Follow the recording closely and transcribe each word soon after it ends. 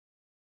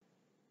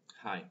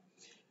Hi,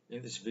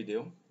 in this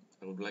video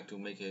I would like to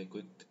make a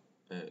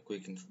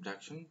quick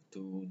introduction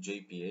to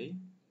JPA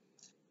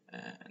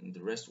and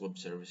the REST web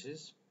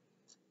services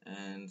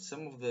and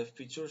some of the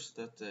features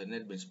that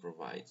NetBeans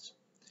provides.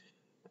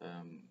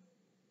 Um,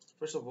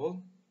 First of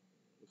all,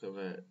 we have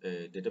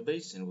a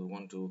database and we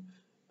want um,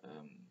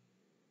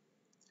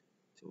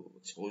 to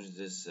expose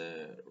this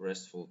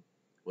RESTful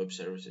web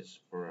services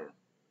for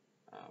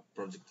our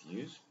project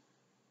use.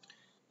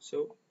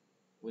 So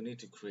we need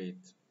to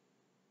create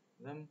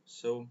them.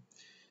 So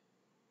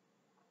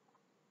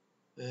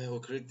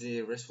we'll create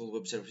the RESTful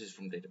web services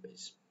from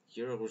database.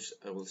 Here I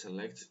will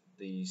select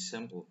the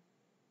sample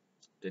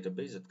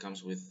database that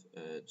comes with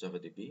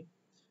JavaDB.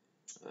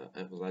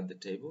 I will add the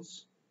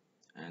tables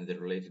and the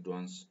related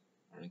ones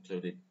are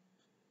included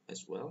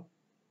as well.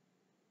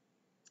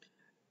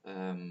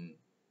 Um,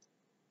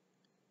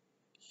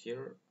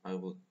 Here I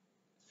will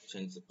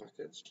change the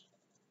package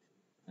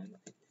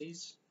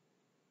entities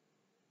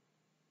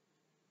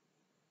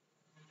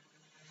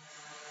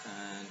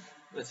and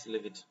let's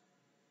leave it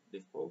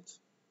default,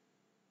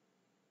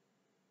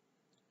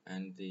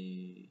 and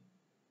the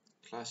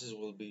classes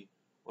will be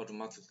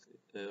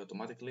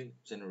automatically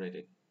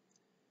generated.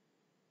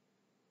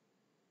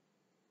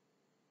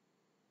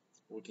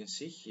 We can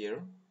see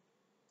here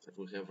that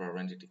we have our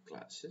entity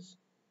classes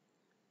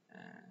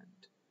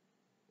and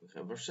we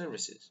have our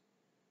services.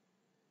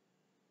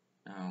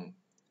 Now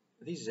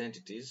these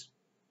entities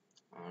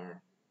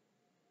are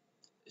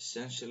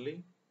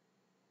essentially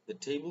the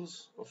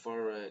tables of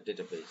our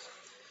database.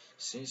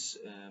 Since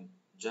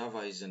Java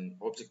is an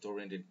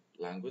object-oriented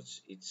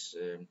language, it's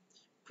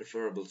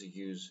preferable to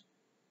use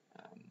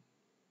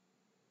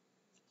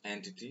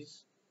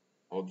entities,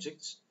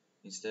 objects,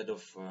 instead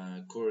of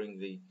querying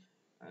the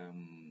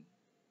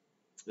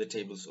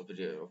tables of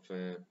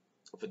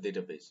a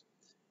database.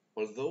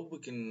 Although we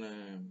can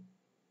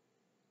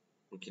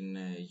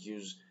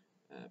use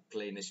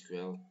plain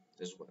SQL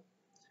as well.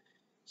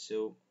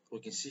 So we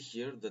can see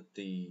here that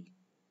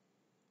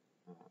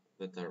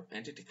that our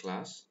entity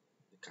class,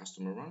 the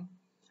customer one,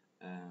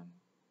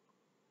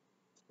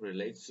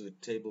 relates to the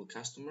table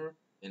customer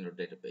in our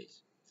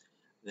database.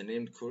 The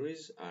named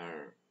queries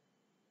are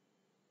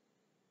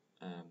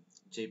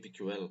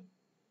JPQL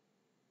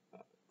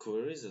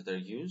queries that are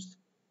used,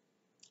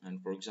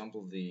 and for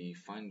example the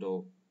find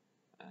all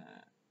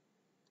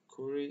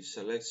query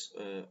selects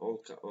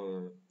all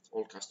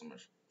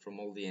customers from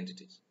all the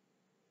entities.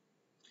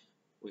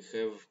 We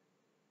have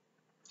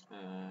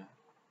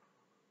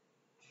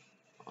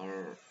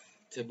our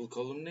table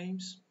column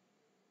names.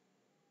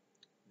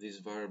 This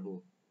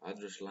variable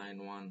address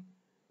line 1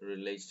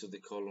 relates to the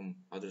column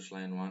address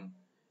line 1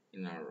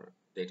 in our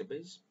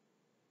database.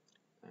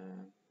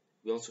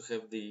 We also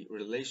have the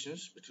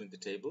relations between the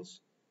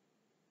tables.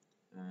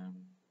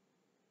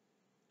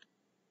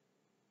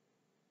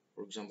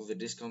 For example, the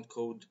discount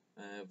code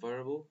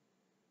variable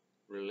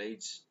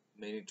relates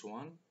mainly to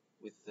 1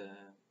 with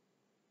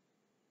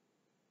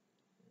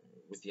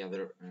the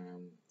other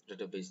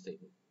database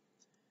table.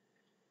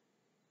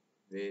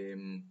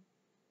 The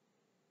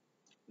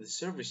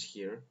service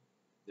here,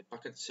 the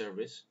package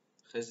service,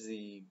 has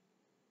the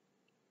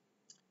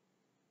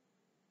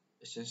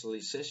essentially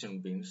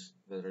session beans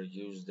that are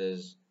used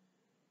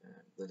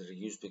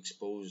to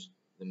expose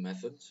the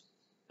methods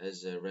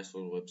as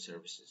RESTful web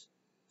services.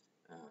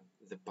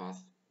 The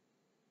path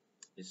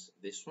is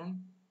this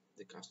one,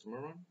 the customer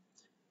one.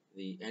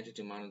 The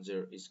entity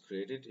manager is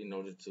created in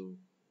order to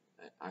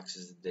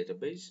access the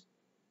database,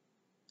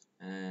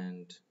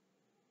 and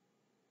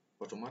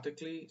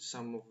automatically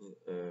some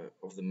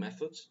of the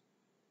methods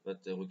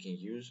that we can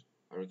use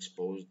are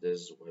exposed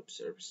as web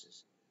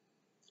services.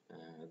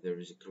 There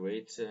is a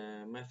create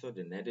method,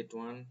 an edit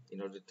one,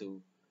 in order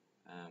to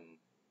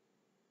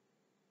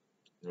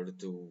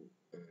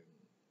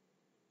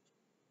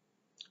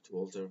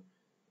alter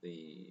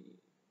the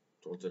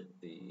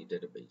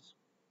database.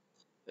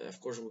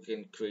 Of course, we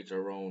can create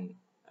our own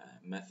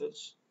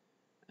methods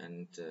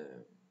and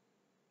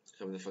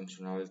have the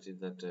functionality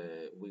that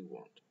we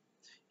want.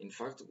 In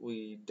fact,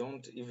 we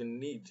don't even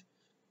need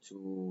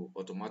to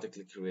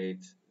automatically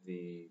create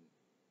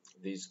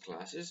these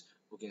classes.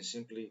 We can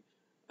simply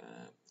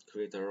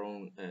create our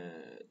own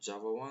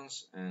Java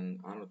ones and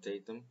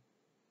annotate them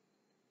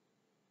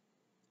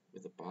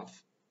with a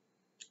path,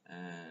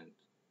 and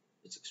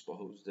it's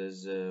exposed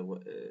as a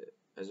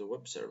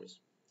web service.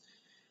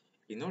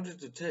 In order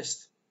to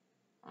test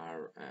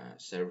our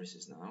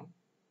services now,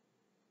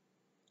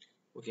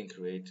 we can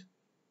create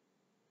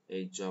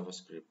a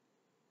JavaScript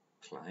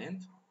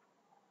client.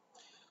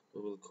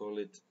 We will call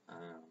it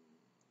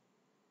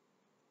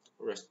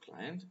REST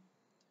client.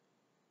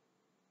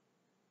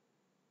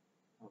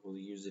 I will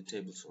use the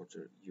table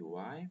sorter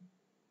UI,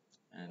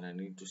 and I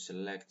need to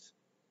select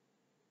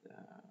the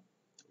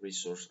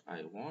resource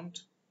I want.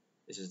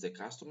 This is the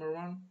customer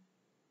one.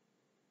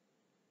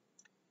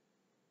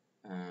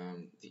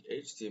 The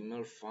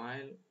HTML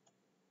file,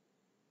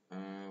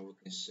 we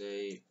can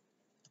say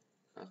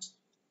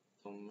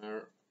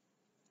customer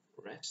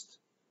REST.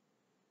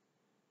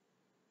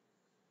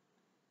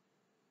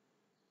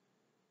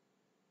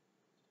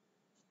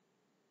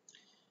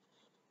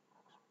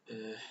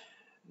 Uh,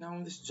 Now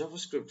in this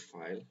JavaScript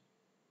file,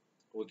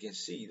 we can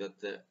see that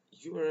the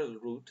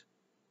URL root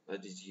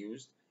that is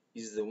used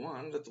is the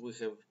one um, that we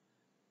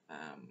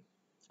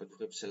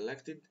have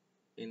selected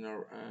in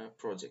our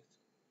project.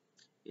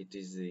 It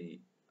is the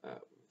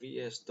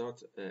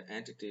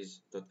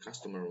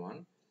vs.entities.customer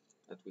one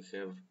that we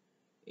have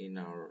in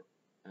our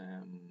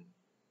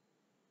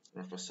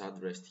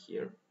facade REST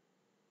here,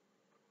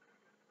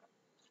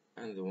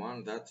 and the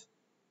one that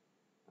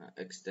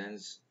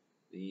extends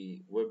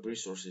the web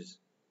resources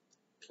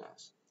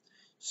class.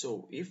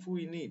 So if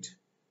we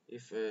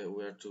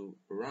are to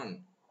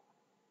run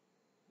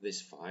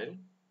this file,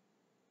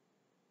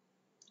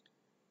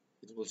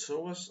 it will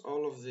show us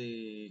all of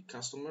the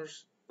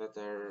customers that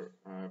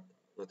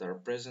are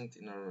present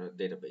in our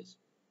database.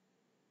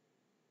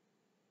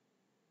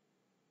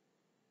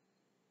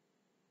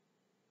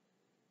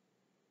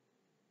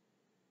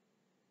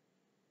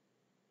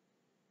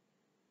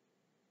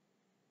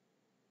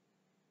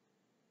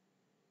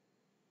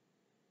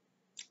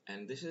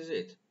 And this is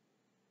it.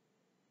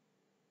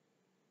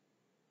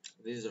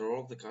 These are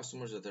all the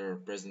customers that are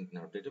present in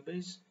our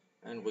database,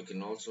 and we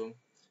can also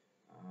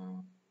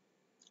uh,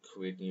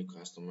 create new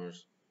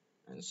customers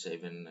and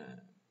save and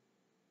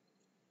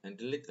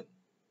delete them.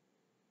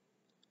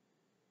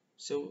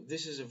 So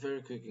this is a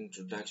very quick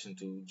introduction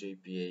to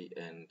JPA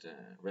and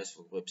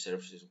RESTful web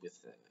services with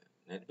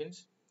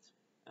NetBeans.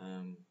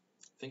 Um,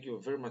 Thank you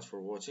very much for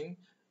watching,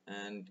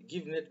 and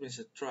give NetBeans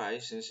a try,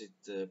 since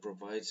it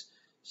provides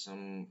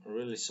some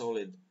really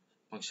solid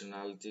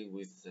functionality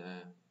with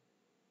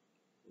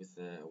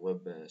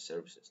web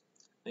services.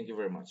 Thank you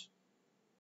very much.